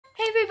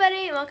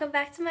everybody, and welcome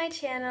back to my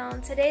channel. In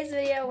today's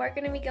video, we're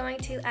going to be going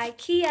to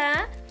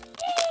IKEA.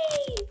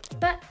 Yay!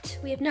 But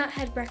we have not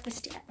had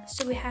breakfast yet,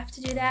 so we have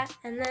to do that.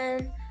 And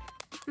then,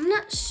 I'm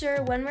not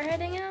sure when we're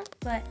heading out,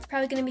 but it's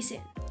probably going to be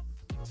soon.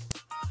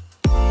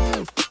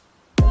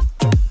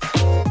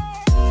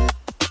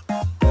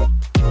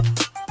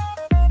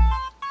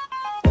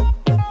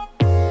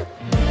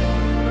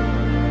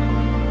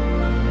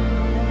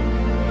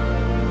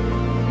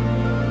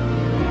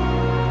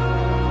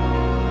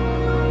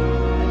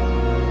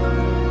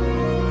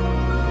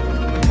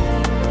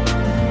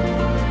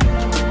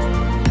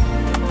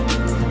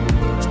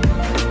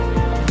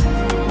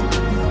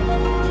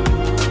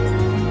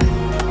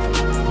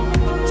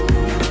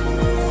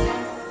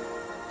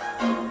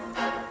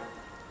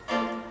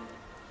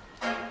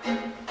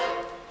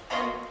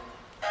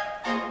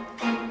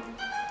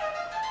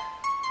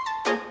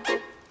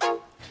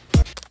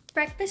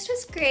 Breakfast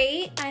was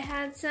great. I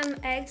had some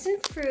eggs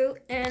and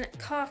fruit and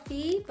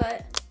coffee,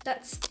 but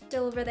that's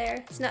still over there.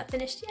 It's not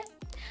finished yet.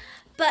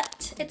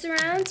 But it's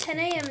around 10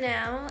 a.m.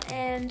 now,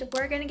 and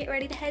we're gonna get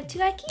ready to head to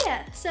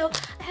IKEA. So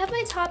I have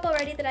my top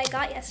already that I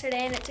got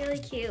yesterday, and it's really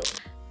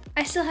cute.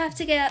 I still have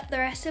to get the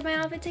rest of my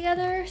outfit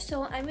together,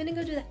 so I'm gonna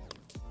go do that.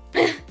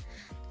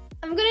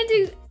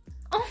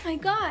 Oh my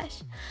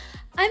gosh.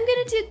 I'm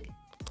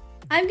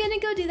gonna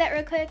go do that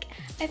real quick.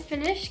 I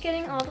finished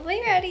getting all the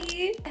way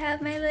ready. I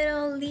have my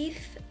little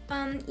leaf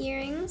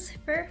earrings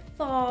for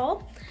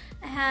fall.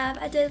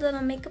 I did a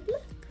little makeup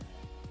look.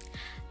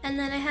 And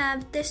then I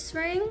have this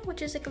ring,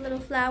 which is like a little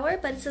flower,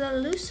 but it's a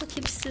little loose, so it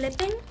keeps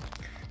slipping.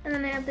 And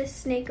then I have this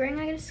snake ring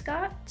I just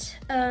got.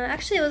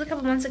 Actually, it was a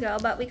couple months ago,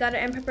 but we got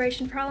it in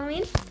preparation for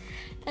Halloween.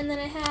 And then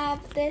I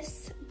have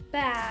this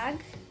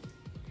bag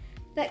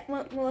that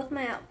went well with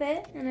my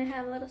outfit. And I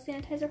have a little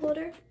sanitizer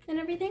holder and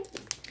everything.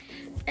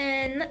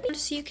 And let me,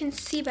 so you can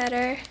see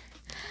better,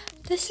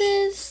 this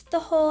is the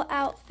whole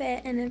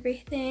outfit and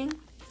everything.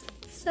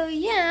 So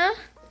yeah,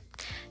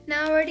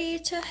 now we're ready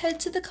to head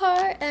to the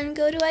car and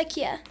go to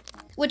IKEA,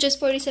 which is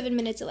 47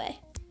 minutes away.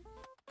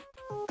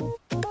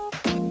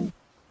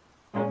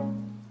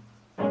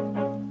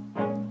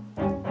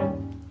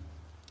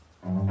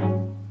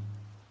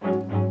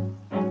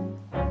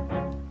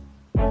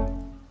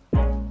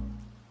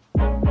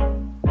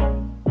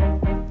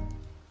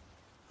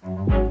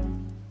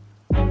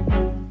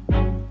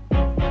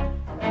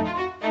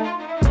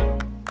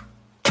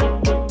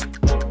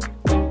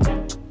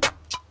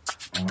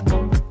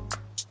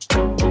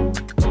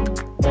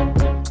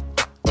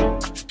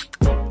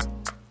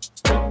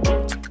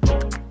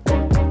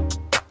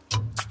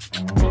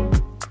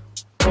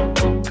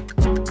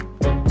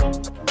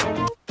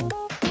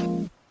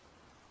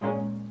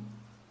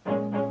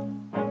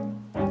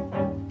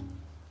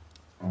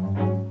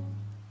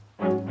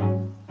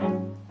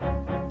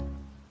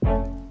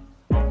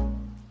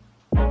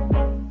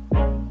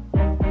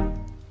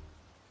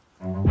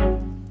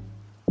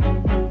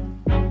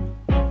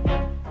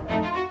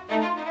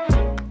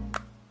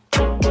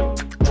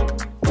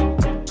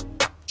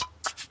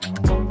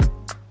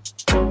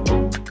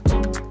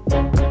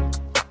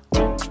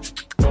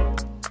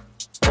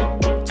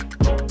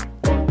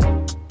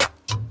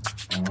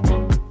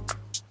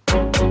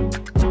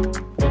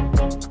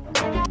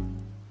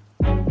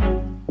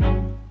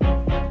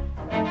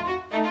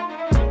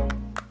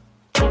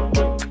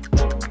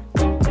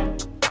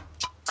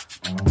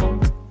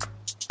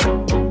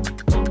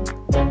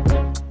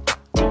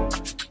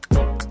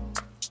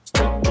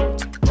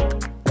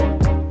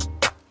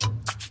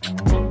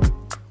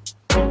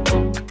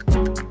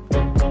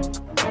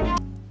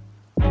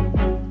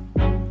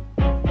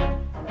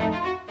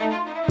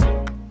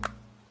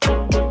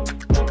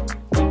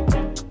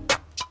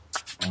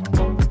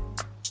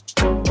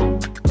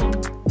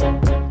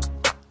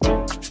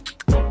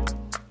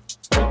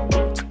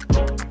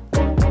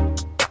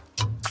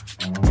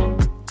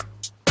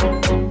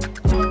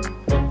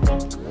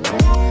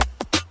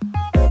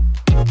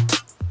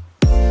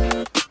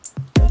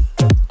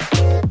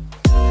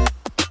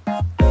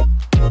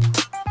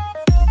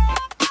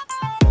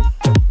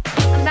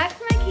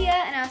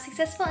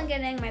 Successful in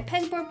getting my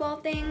pegboard wall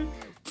thing,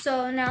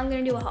 so now I'm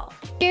gonna do a haul.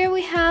 Here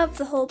we have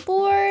the whole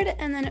board,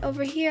 and then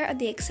over here are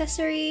the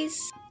accessories.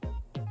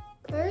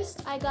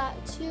 First, I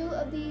got 2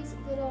 of these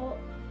little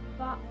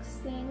box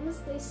things.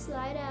 They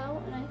slide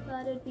out, and I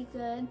thought it'd be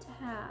good to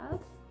have.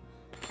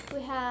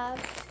 We have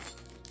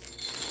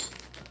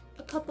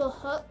a couple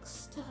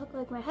hooks to hook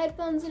like my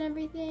headphones and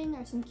everything,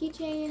 or some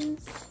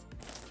keychains.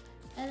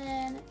 And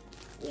then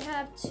we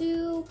have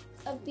 2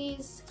 of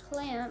these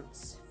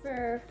clamps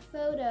for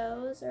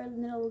photos or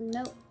little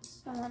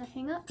notes I want to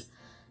hang up.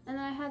 And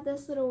then I have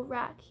this little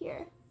rack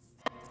here.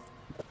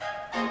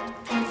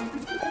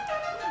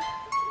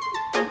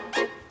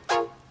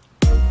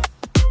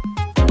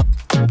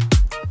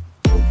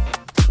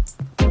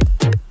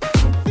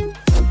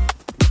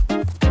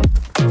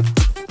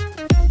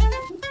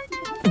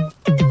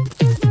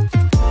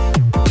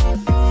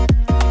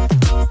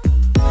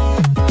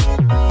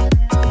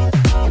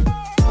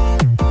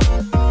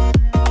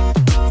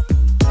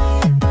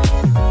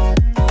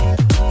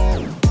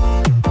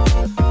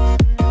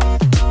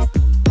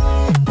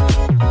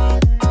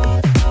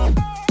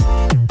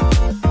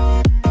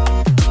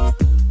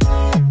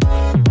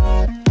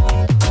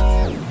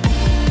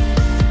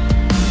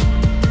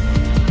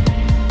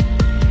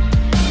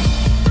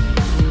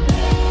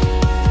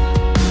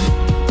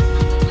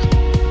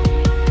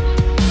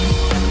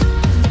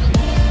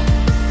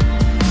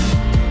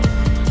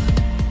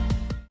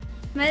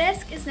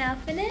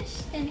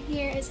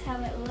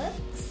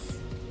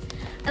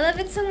 love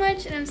it so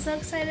much, and I'm so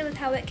excited with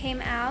how it came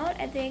out.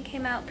 I think it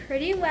came out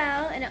pretty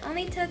well, and it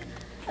only took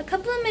a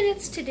couple of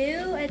minutes to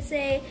do. I'd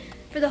say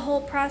for the whole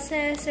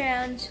process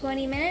around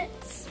 20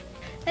 minutes.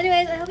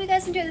 Anyways, I hope you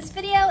guys enjoyed this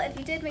video. If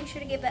you did, make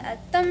sure to give it a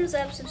thumbs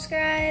up,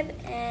 subscribe,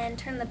 and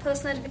turn on the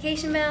post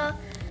notification bell.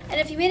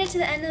 And if you made it to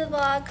the end of the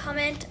vlog,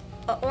 comment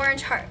an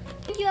orange heart.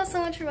 Thank you all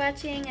so much for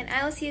watching, and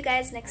I will see you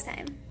guys next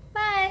time.